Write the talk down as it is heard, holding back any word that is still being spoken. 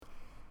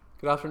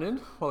Good afternoon.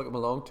 Welcome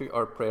along to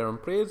our prayer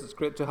and praise. It's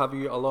great to have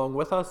you along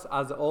with us.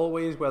 As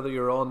always, whether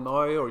you're on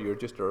now or you're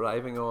just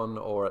arriving on,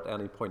 or at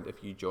any point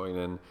if you join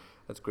in,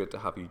 it's great to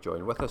have you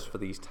join with us for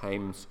these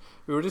times.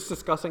 We were just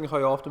discussing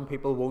how often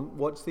people won't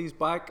watch these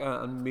back,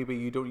 and maybe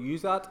you don't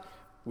use that.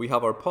 We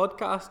have our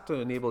podcast to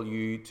enable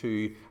you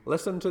to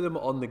listen to them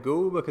on the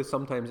go, because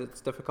sometimes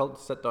it's difficult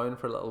to sit down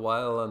for a little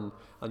while and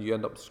you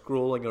end up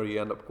scrolling or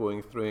you end up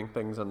going through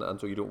things and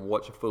so you don't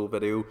watch a full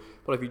video.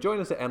 But if you join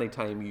us at any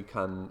time, you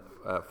can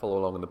follow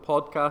along in the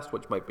podcast,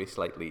 which might be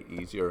slightly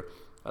easier,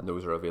 and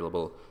those are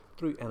available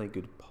through any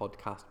good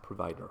podcast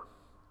provider.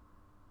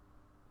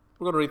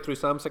 We're going to read through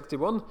Psalm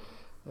 61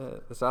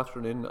 this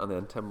afternoon, and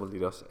then Tim will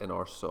lead us in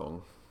our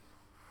song.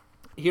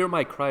 Hear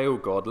my cry, O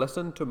God,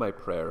 listen to my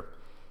prayer.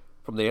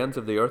 From the ends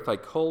of the earth I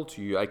call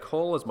to you, I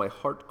call as my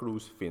heart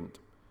grows faint.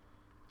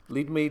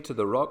 Lead me to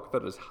the rock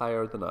that is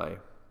higher than I,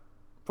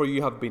 for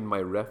you have been my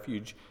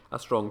refuge, a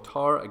strong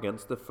tower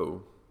against the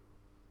foe.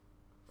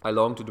 I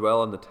long to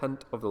dwell in the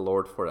tent of the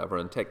Lord forever,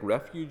 and take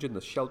refuge in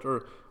the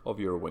shelter of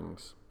your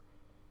wings.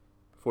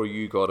 For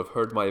you, God, have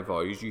heard my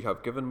vows, you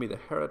have given me the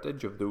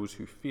heritage of those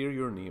who fear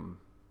your name.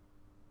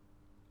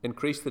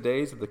 Increase the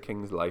days of the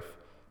king's life,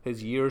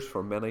 his years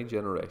for many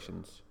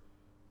generations.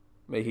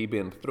 May he be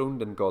enthroned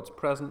in God's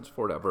presence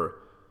forever.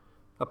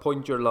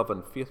 Appoint your love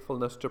and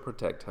faithfulness to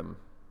protect him.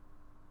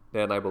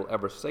 Then I will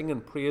ever sing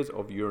in praise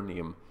of your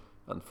name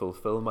and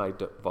fulfill my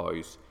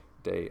vows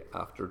day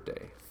after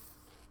day.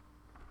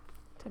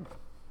 Tim.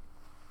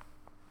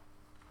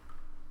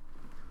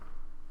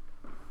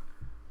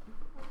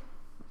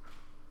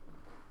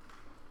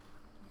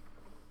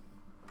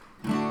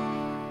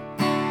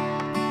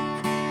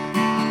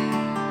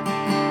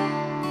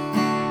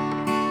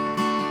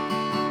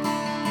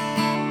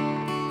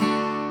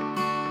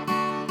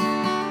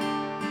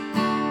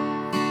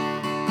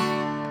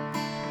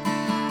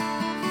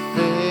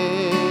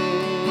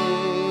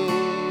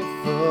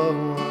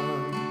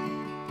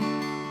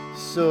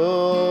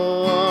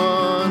 So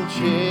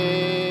unchanging,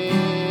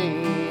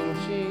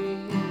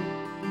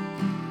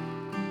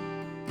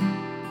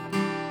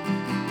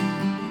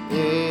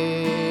 ageless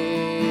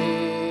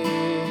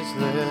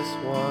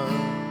one,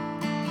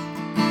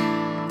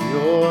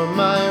 you're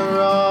my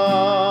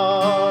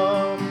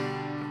rock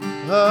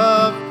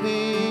of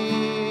peace,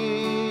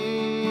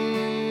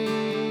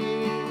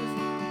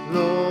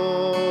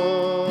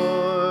 Lord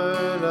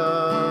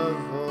of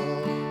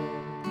all.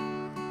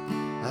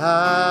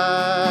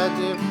 I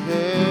depend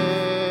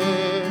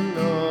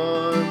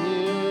on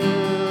you.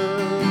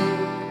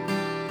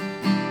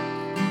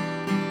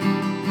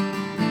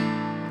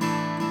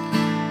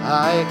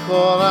 I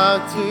call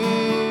out to you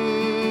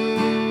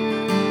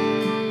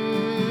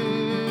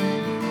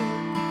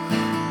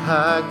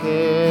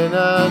again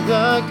and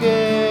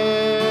again,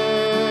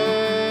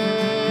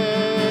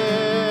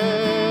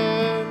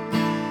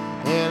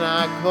 and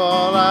I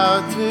call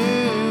out to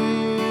you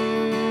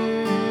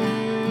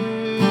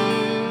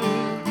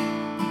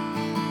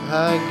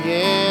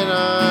again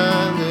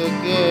and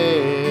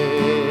again.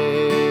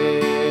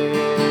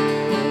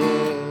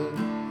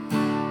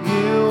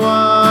 You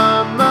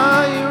are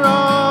my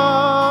rock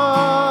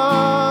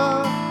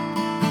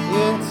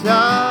in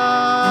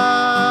time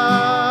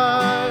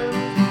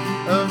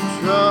of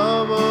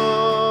trouble.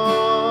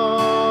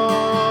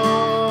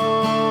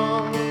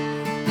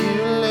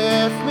 You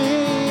lift me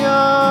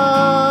up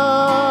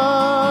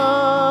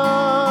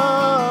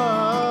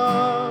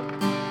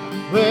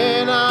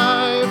when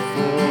I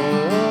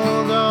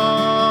fall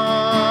down,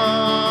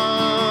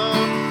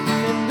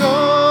 and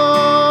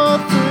all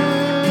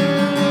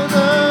through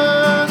the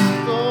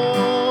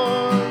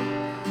storm,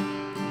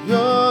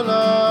 your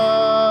love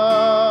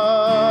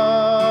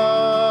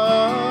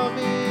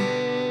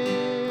is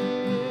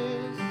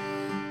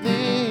the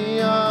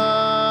anchor.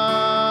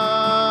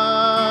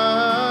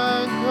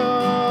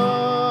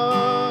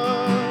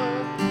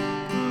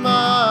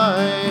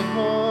 My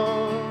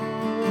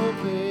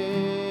hope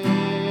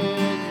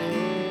is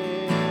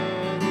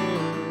in you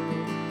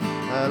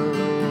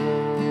alone.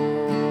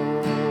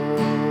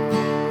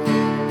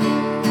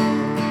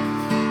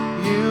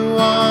 You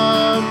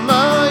are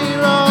my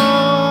rock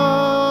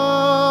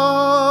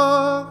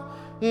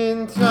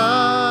in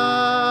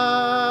times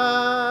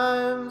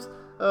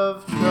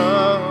of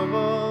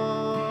trouble.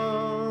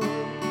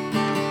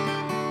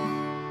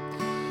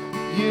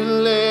 You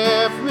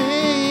lift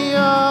me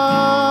up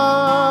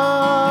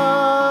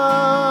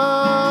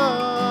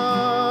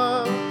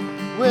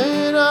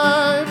when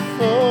I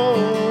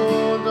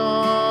fall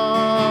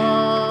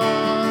down,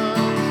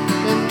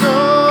 and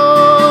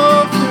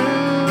all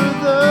through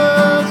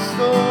the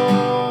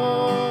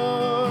storm,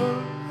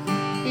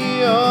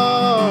 your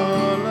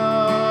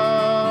love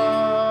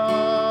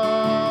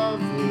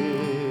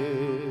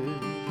is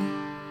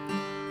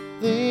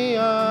the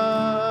anchor.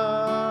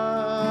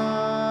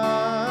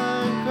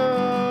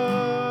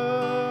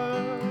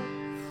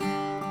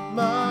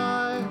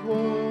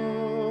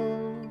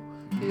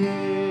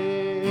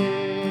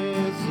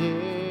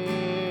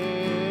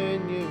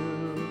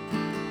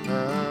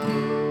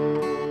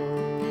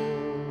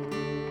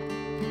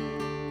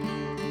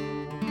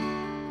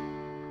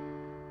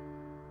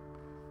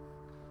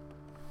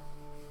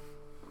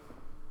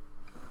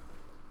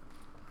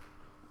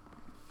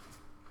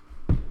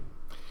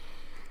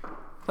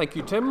 Thank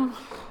you, Tim,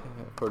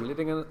 for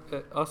leading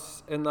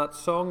us in that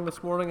song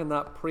this morning and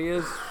that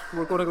praise.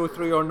 We're going to go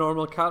through our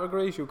normal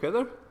categories. You okay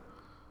there?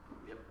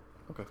 Yep.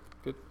 Okay,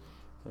 good.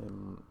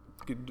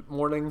 Good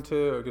morning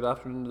to, or good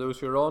afternoon to those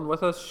who are on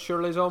with us.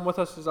 Shirley's on with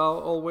us as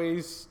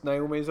always.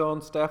 Naomi's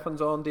on.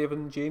 Stefan's on. David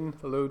and Jean,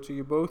 hello to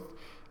you both.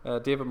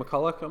 David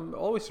McCulloch, I'm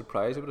always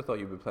surprised. I would have thought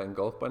you'd be playing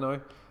golf by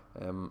now.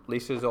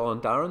 Lisa's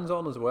on, Darren's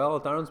on as well.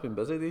 Darren's been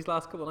busy these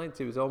last couple of nights.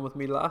 He was on with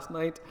me last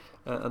night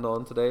and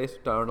on today. So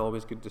Darren,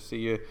 always good to see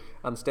you.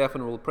 And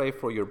Stefan will pray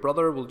for your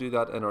brother. We'll do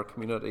that in our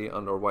community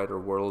and our wider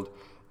world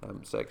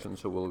section.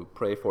 So we'll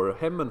pray for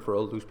him and for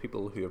all those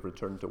people who have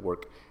returned to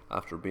work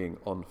after being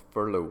on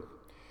furlough.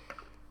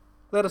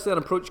 Let us then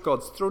approach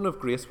God's throne of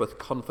grace with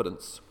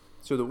confidence,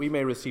 so that we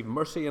may receive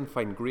mercy and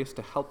find grace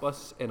to help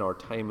us in our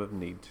time of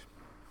need.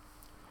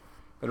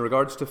 In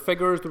regards to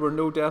figures, there were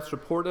no deaths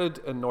reported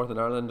in Northern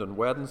Ireland on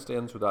Wednesday,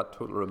 and so that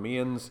total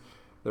remains.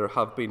 There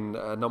have been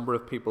a number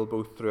of people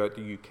both throughout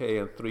the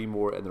UK and 3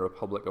 more in the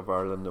Republic of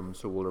Ireland, and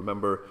so we'll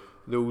remember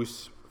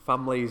those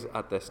families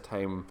at this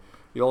time.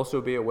 You'll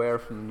also be aware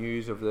from the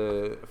news of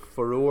the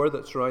furore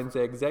that surrounds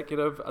the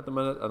executive at the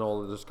minute, and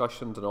all the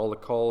discussions and all the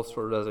calls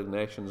for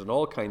resignations and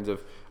all kinds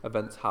of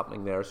events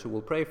happening there. So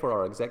we'll pray for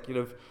our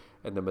executive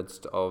in the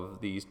midst of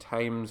these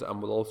times,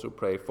 and we'll also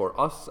pray for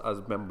us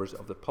as members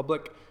of the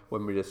public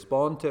when we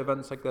respond to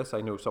events like this. I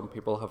know some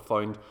people have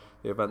found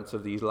the events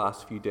of these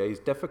last few days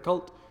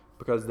difficult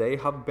because they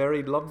have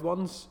buried loved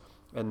ones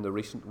in the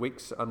recent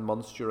weeks and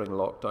months during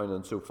lockdown,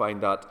 and so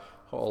find that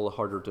all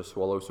harder to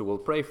swallow. So we'll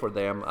pray for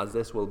them, as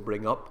this will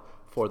bring up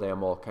for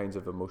them all kinds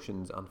of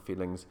emotions and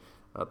feelings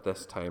at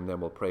this time.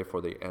 Then we'll pray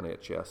for the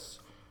NHS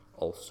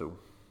also.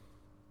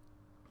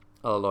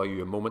 I'll allow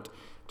you a moment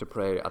to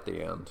pray at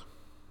the end.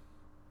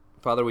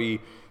 Father, we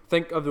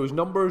think of those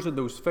numbers and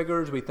those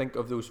figures. We think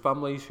of those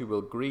families who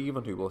will grieve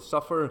and who will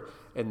suffer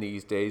in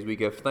these days. We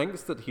give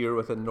thanks that here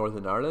within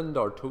Northern Ireland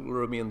our total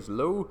remains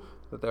low,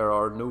 that there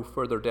are no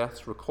further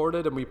deaths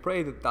recorded, and we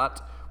pray that that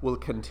will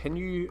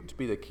continue to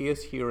be the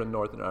case here in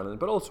Northern Ireland,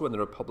 but also in the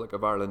Republic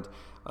of Ireland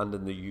and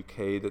in the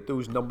UK, that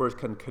those numbers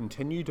can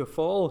continue to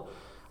fall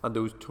and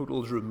those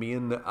totals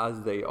remain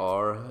as they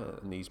are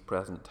in these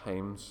present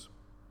times.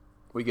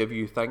 We give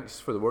you thanks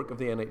for the work of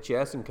the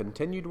NHS and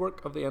continued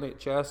work of the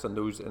NHS and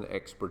those in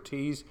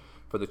expertise,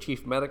 for the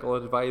chief medical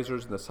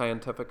advisors and the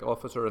scientific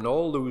officer and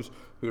all those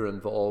who are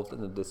involved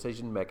in the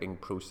decision-making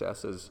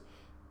processes.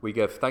 We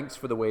give thanks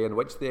for the way in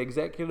which the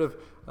executive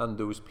and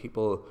those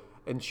people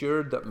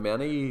ensured that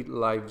many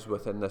lives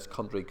within this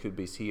country could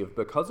be saved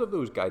because of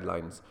those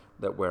guidelines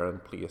that were in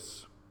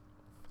place.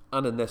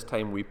 And in this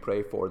time we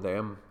pray for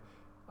them,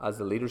 as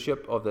the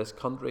leadership of this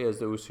country, as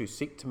those who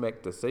seek to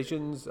make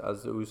decisions,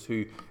 as those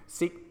who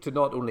seek to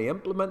not only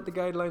implement the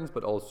guidelines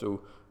but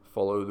also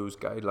follow those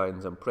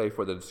guidelines, and pray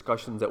for the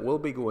discussions that will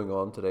be going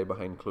on today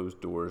behind closed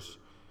doors.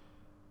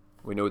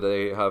 We know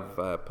they have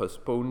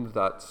postponed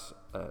that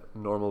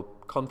normal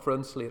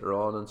conference later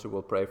on, and so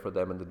we'll pray for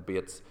them in the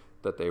debates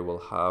that they will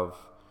have.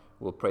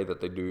 We'll pray that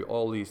they do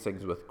all these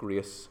things with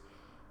grace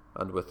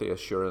and with the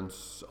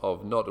assurance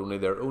of not only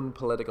their own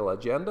political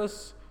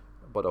agendas,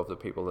 but of the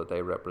people that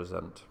they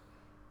represent.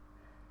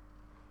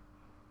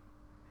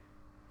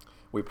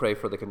 We pray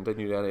for the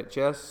continued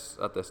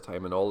NHS at this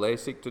time and all they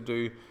seek to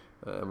do,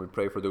 and we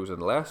pray for those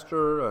in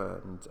Leicester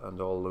and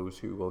all those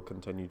who will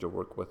continue to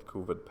work with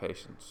COVID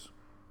patients.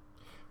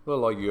 We'll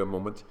allow you a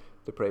moment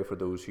to pray for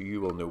those who you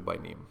will know by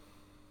name.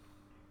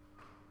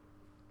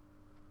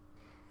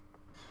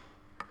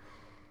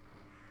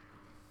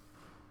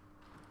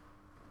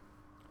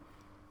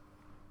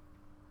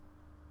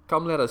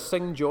 Come, let us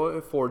sing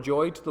for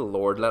joy to the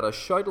Lord. Let us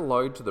shout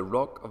aloud to the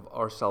rock of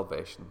our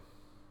salvation.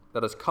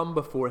 Let us come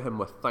before him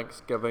with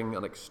thanksgiving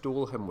and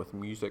extol him with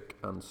music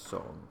and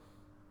song.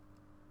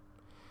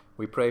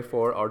 We pray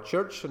for our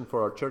church and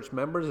for our church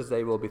members as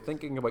they will be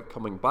thinking about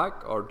coming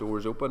back. Our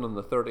doors open on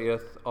the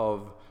 30th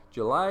of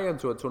July, and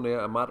so it's only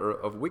a matter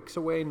of weeks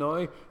away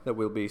now that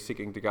we'll be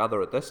seeking to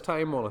gather at this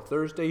time on a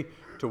Thursday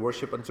to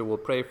worship, and so we'll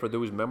pray for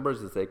those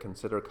members as they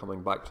consider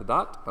coming back to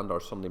that and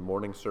our Sunday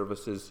morning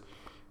services.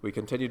 We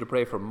continue to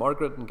pray for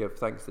Margaret and give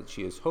thanks that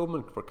she is home,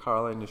 and for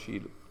Caroline as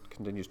she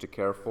continues to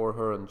care for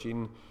her, and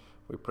Jean.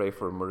 We pray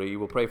for Marie.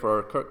 We'll pray for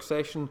our Kirk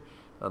session,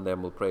 and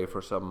then we'll pray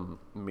for some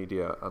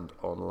media and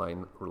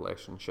online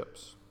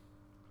relationships.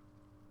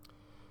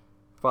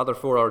 Father,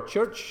 for our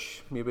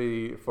church,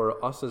 maybe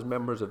for us as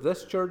members of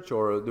this church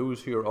or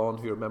those who are on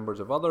who are members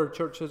of other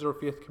churches or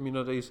faith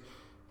communities,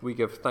 we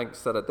give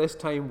thanks that at this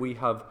time we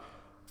have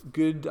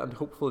good and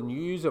hopeful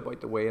news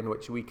about the way in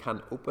which we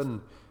can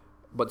open,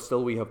 but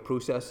still we have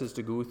processes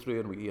to go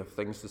through and we have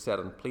things to set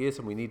in place,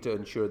 and we need to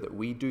ensure that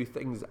we do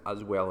things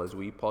as well as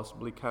we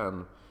possibly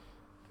can.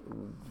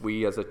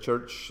 We as a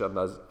church and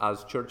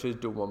as churches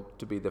don't want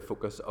to be the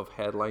focus of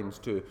headlines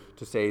to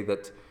say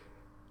that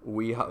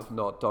we have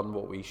not done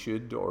what we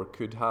should or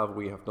could have.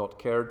 We have not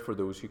cared for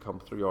those who come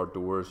through our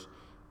doors,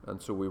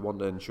 and so we want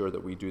to ensure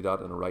that we do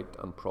that in a right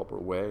and proper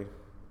way.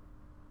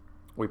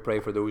 We pray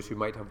for those who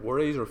might have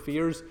worries or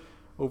fears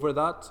over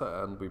that,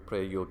 and we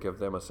pray you'll give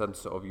them a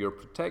sense of your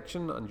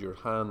protection and your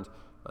hand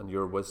and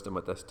your wisdom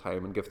at this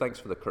time, and give thanks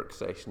for the Kirk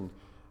session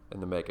in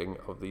the making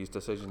of these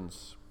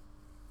decisions.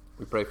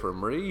 We pray for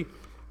Marie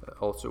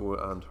also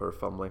and her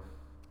family.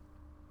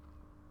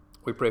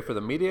 We pray for the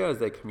media as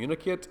they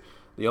communicate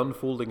the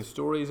unfolding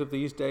stories of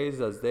these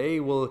days, as they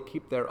will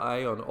keep their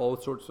eye on all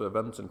sorts of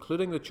events,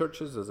 including the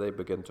churches as they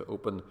begin to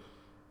open,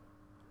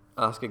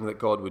 asking that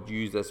God would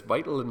use this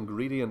vital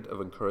ingredient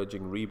of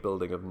encouraging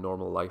rebuilding of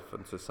normal life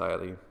and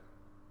society.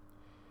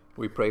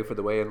 We pray for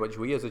the way in which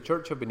we as a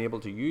church have been able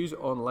to use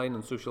online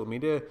and social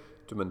media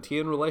to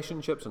maintain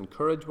relationships,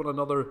 encourage one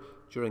another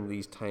during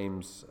these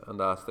times, and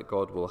ask that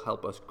God will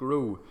help us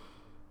grow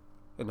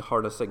in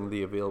harnessing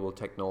the available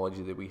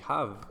technology that we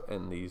have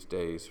in these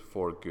days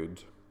for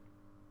good.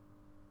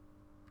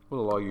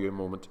 We'll allow you a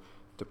moment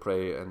to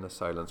pray in the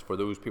silence for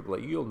those people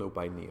that you'll know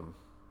by name.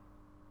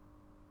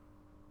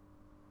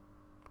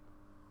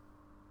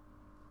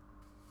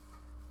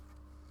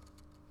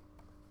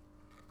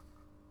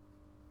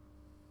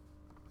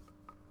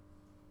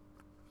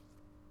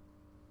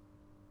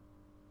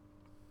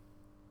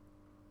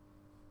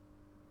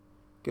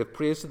 Give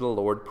praise to the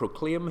Lord,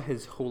 proclaim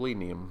his holy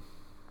name.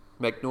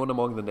 Make known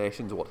among the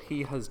nations what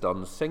he has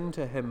done. Sing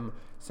to him,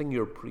 sing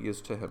your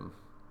praise to him.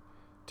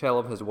 Tell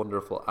of his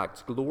wonderful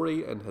acts,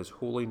 glory in his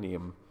holy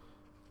name.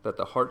 Let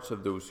the hearts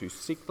of those who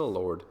seek the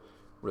Lord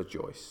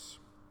rejoice.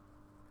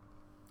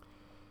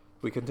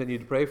 We continue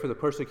to pray for the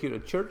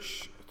persecuted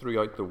church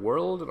throughout the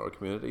world and our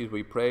communities.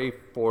 We pray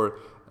for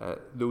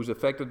those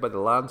affected by the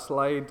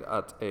landslide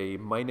at a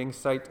mining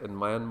site in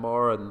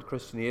Myanmar, and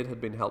Christian Aid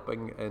had been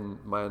helping in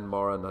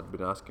Myanmar and had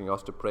been asking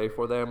us to pray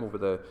for them over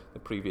the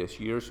previous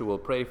year. So we'll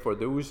pray for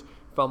those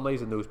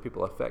families and those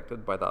people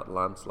affected by that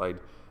landslide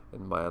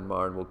in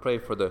Myanmar, and we'll pray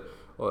for the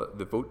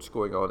votes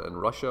going on in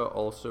Russia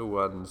also,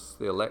 and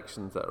the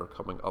elections that are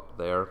coming up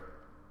there.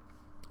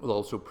 We'll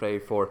also pray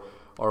for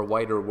our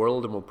wider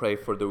world, and we'll pray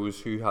for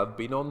those who have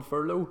been on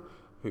furlough,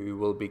 who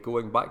will be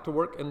going back to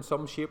work in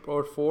some shape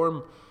or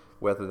form,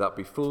 whether that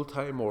be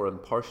full-time or in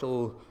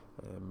partial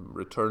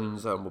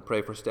returns. And we'll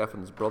pray for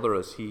Stefan's brother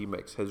as he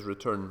makes his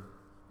return.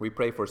 We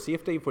pray for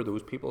safety for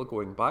those people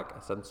going back,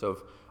 a sense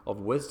of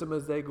wisdom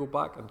as they go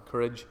back, and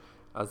courage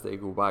as they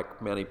go back.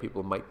 Many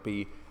people might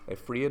be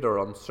afraid or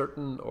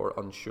uncertain or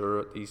unsure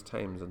at these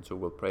times, and so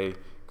we'll pray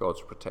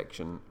God's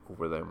protection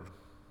over them.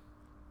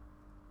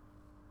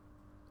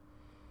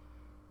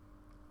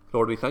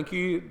 Lord, we thank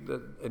you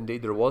that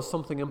indeed there was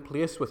something in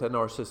place within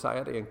our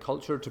society and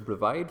culture to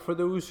provide for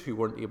those who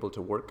weren't able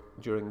to work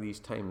during these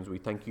times. We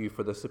thank you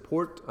for the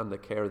support and the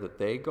care that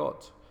they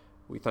got.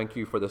 We thank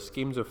you for the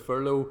schemes of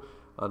furlough,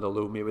 and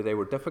although maybe they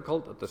were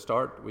difficult at the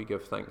start, we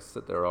give thanks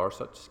that there are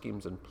such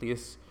schemes in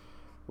place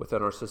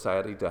within our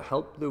society to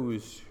help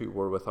those who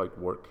were without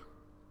work.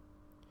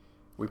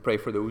 We pray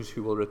for those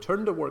who will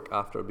return to work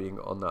after being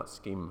on that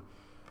scheme.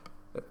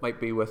 It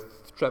might be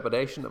with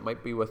trepidation, it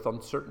might be with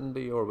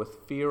uncertainty or with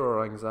fear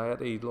or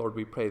anxiety. Lord,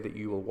 we pray that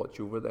you will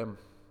watch over them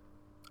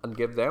and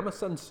give them a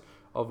sense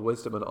of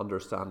wisdom and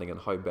understanding on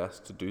how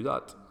best to do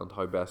that and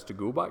how best to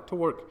go back to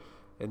work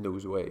in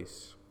those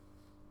ways.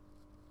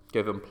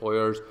 Give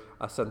employers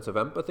a sense of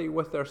empathy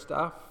with their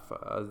staff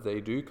as they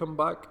do come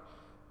back.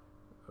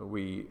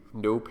 We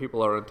know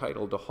people are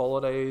entitled to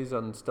holidays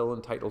and still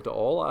entitled to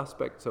all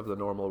aspects of the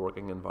normal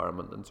working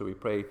environment, and so we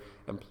pray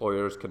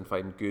employers can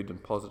find good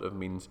and positive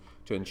means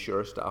to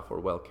ensure staff are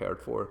well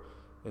cared for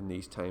in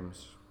these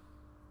times.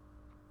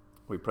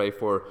 We pray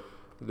for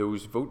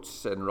those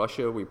votes in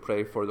Russia. We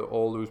pray for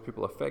all those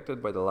people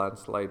affected by the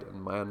landslide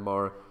in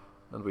Myanmar,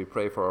 and we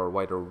pray for our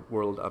wider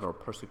world and our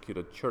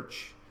persecuted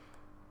church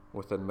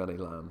within many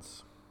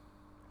lands.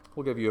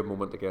 We'll give you a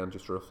moment again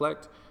just to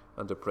reflect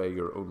and to pray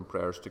your own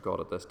prayers to God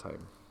at this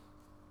time.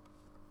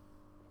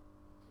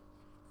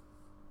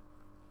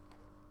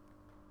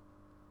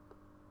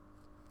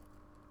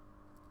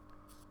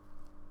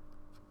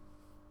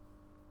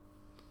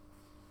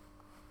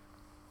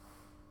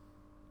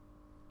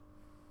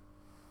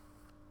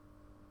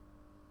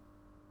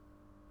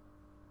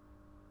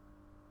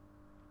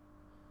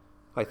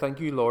 I thank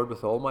you, Lord,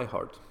 with all my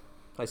heart.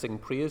 I sing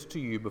praise to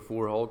you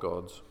before all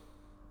gods.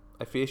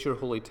 I face your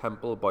holy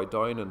temple, bow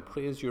down and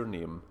praise your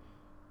name,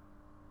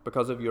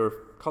 because of your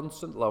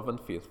constant love and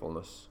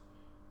faithfulness,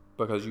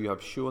 because you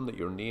have shown that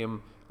your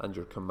name and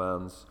your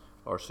commands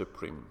are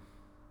supreme.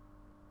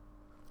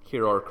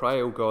 Hear our cry,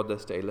 O God,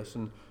 this day.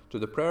 Listen to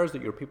the prayers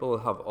that your people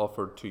have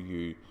offered to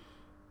you.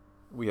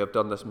 We have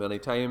done this many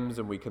times,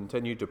 and we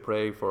continue to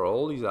pray for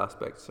all these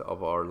aspects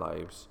of our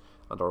lives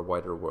and our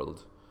wider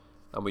world.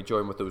 And we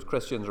join with those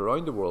Christians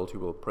around the world who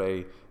will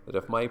pray that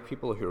if my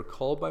people who are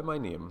called by my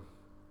name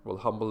will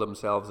humble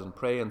themselves and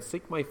pray and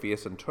seek my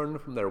face and turn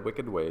from their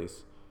wicked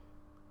ways,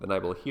 then I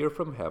will hear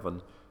from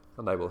heaven,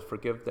 and I will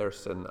forgive their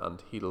sin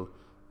and heal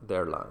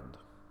their land.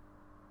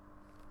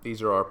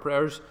 These are our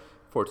prayers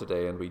for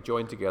today, and we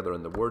join together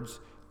in the words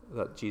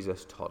that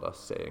Jesus taught us,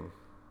 saying,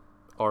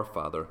 Our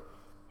Father,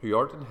 who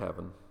art in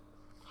heaven,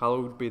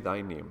 hallowed be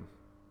thy name.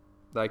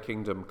 Thy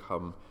kingdom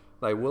come,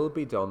 Thy will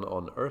be done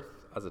on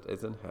earth as it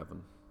is in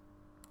heaven.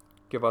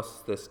 Give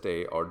us this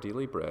day our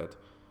daily bread,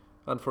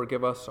 and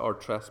forgive us our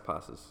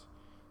trespasses,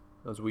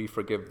 as we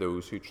forgive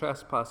those who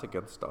trespass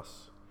against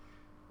us.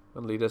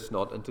 And lead us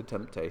not into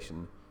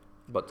temptation,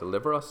 but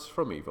deliver us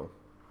from evil.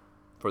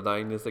 For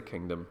thine is the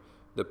kingdom,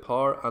 the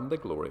power, and the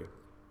glory,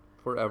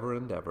 forever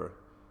and ever.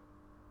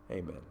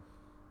 Amen.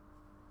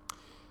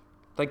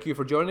 Thank you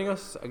for joining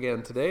us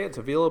again today. It's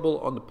available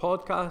on the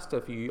podcast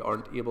if you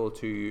aren't able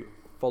to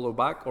follow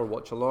back or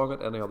watch along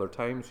at any other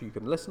time, so you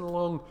can listen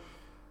along.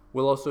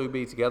 We'll also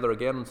be together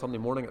again on Sunday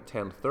morning at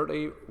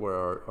 10:30,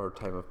 where our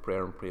time of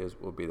prayer and praise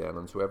will be then.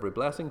 And so every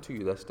blessing to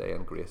you this day,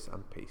 and grace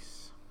and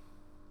peace.